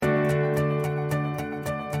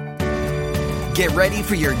Get ready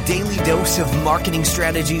for your daily dose of marketing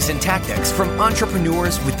strategies and tactics from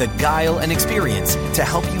entrepreneurs with the guile and experience to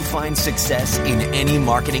help you find success in any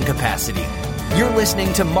marketing capacity. You're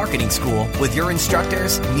listening to Marketing School with your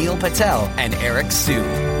instructors, Neil Patel and Eric Siu.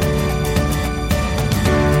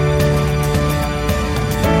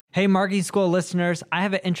 Hey, Marketing School listeners, I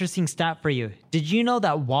have an interesting stat for you. Did you know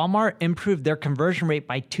that Walmart improved their conversion rate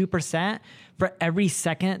by 2% for every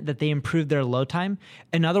second that they improved their load time?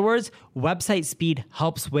 In other words, website speed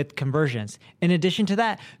helps with conversions. In addition to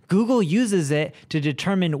that, Google uses it to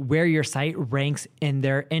determine where your site ranks in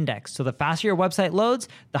their index. So the faster your website loads,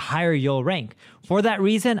 the higher you'll rank. For that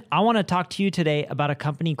reason, I want to talk to you today about a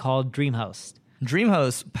company called DreamHost.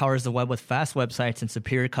 DreamHost powers the web with fast websites and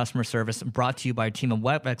superior customer service, brought to you by a team of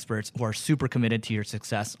web experts who are super committed to your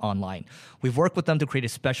success online. We've worked with them to create a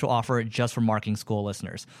special offer just for Marketing School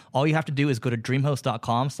listeners. All you have to do is go to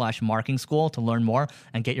dreamhost.com/marketing school to learn more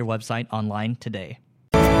and get your website online today.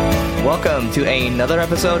 Welcome to another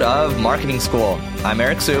episode of Marketing School. I'm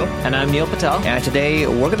Eric Siu. And I'm Neil Patel. And today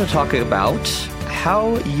we're going to talk about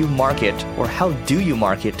how you market, or how do you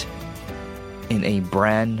market in a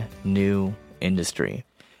brand new industry.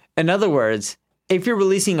 In other words, if you're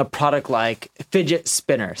releasing a product like fidget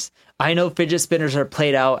spinners, I know fidget spinners are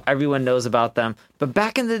played out, everyone knows about them, but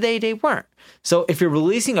back in the day, they weren't. So if you're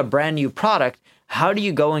releasing a brand new product, how do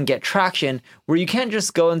you go and get traction where you can't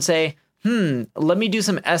just go and say, let me do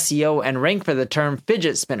some SEO and rank for the term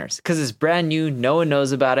fidget spinners because it's brand new, no one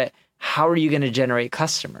knows about it. How are you going to generate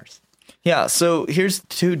customers? Yeah, so here's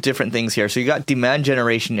two different things here. So you got demand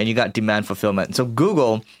generation and you got demand fulfillment. So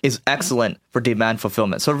Google is excellent for demand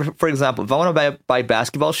fulfillment. So for example, if I want to buy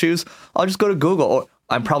basketball shoes, I'll just go to Google, or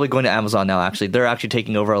I'm probably going to Amazon now, actually. They're actually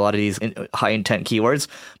taking over a lot of these high intent keywords.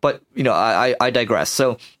 But, I digress.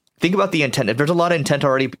 So think about the intent. If there's a lot of intent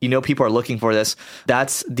already, people are looking for this,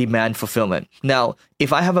 that's demand fulfillment. Now,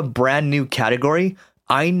 if I have a brand new category,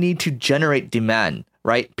 I need to generate demand.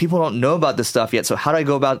 Right? People don't know about this stuff yet. So how do I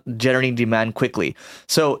go about generating demand quickly?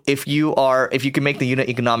 So if you can make the unit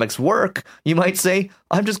economics work, you might say,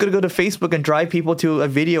 I'm just going to go to Facebook and drive people to a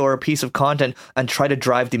video or a piece of content and try to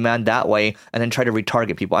drive demand that way and then try to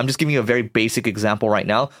retarget people. I'm just giving you a very basic example right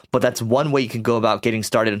now, but that's one way you can go about getting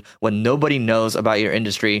started when nobody knows about your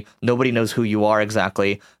industry. Nobody knows who you are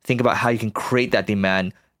exactly. Think about how you can create that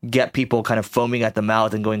demand, get people kind of foaming at the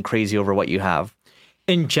mouth and going crazy over what you have.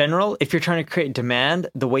 In general, if you're trying to create demand,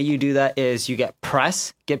 the way you do that is you get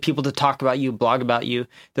press, get people to talk about you, blog about you.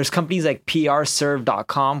 There's companies like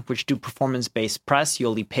PRServe.com, which do performance-based press. You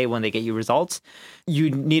only pay when they get you results. You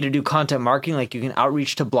need to do content marketing, like you can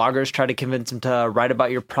outreach to bloggers, try to convince them to write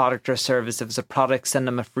about your product or service. If it's a product, send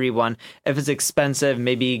them a free one. If it's expensive,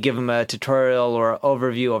 maybe give them a tutorial or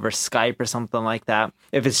overview over Skype or something like that.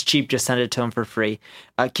 If it's cheap, just send it to them for free.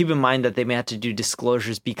 Keep in mind that they may have to do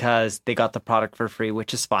disclosures because they got the product for free,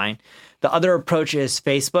 which is fine. The other approach is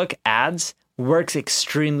Facebook ads. Works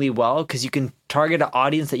extremely well because you can target an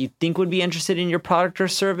audience that you think would be interested in your product or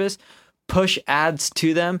service, push ads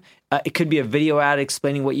to them. It could be a video ad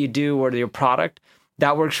explaining what you do or your product.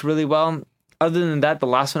 That works really well. Other than that, the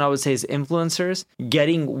last one I would say is influencers.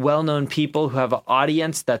 Getting well-known people who have an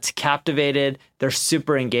audience that's captivated, they're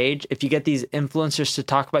super engaged. If you get these influencers to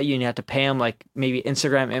talk about you and you have to pay them, like maybe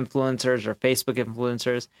Instagram influencers or Facebook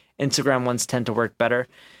influencers, Instagram ones tend to work better,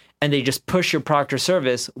 and they just push your product or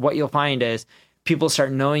service, what you'll find is people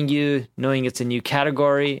start knowing you, knowing it's a new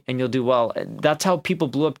category, and you'll do well. That's how people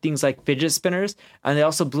blew up things like fidget spinners, and they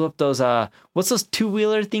also blew up those, what's those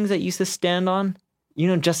two-wheeler things that used to stand on?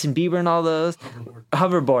 Justin Bieber and all those?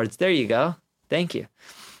 Hoverboards. There you go. Thank you.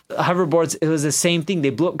 Hoverboards, it was the same thing. They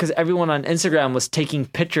blew up because everyone on Instagram was taking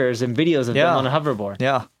pictures and videos of them on a hoverboard.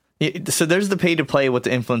 Yeah. So there's the pay to play with the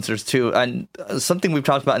influencers too. And something we've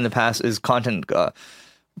talked about in the past is content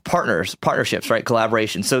partnerships, right?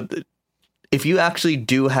 Collaboration. So if you actually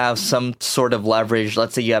do have some sort of leverage,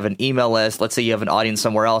 let's say you have an email list, let's say you have an audience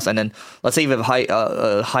somewhere else, and then let's say you have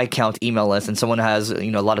a high count email list and someone has a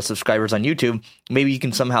lot of subscribers on YouTube, maybe you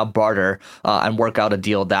can somehow barter and work out a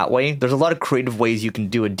deal that way. There's a lot of creative ways you can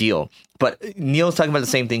do a deal. But Neil's talking about the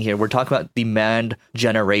same thing here. We're talking about demand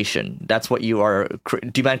generation. That's what you are,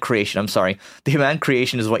 demand creation, I'm sorry. Demand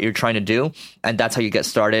creation is what you're trying to do, and that's how you get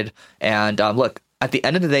started. And look, at the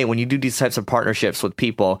end of the day, when you do these types of partnerships with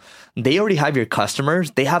people, they already have your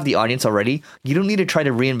customers. They have the audience already. You don't need to try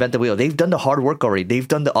to reinvent the wheel. They've done the hard work already. They've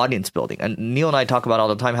done the audience building. And Neil and I talk about all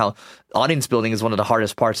the time how audience building is one of the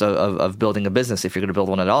hardest parts of building a business if you're going to build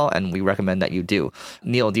one at all. And we recommend that you do.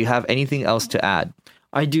 Neil, do you have anything else to add?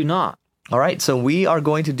 I do not. All right. So we are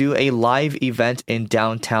going to do a live event in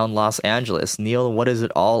downtown Los Angeles. Neil, what is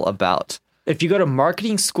it all about? If you go to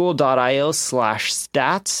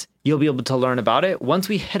marketingschool.io/stats, you'll be able to learn about it. Once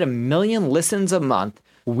we hit 1 million listens a month,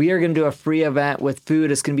 we are going to do a free event with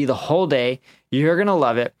food. It's going to be the whole day. You're going to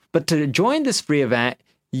love it. But to join this free event,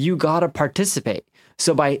 you got to participate.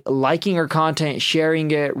 So by liking our content, sharing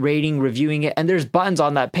it, rating, reviewing it, and there's buttons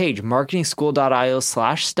on that page,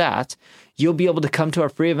 marketingschool.io/stats, you'll be able to come to our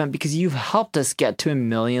free event because you've helped us get to 1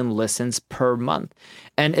 million listens per month.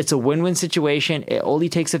 And it's a win-win situation. It only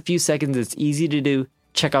takes a few seconds. It's easy to do.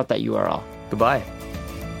 Check out that URL. Goodbye.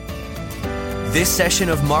 This session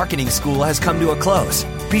of Marketing School has come to a close.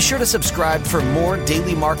 Be sure to subscribe for more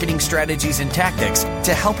daily marketing strategies and tactics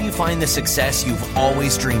to help you find the success you've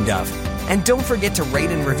always dreamed of. And don't forget to rate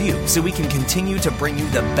and review so we can continue to bring you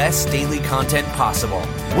the best daily content possible.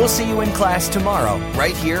 We'll see you in class tomorrow,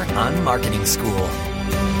 right here on Marketing School.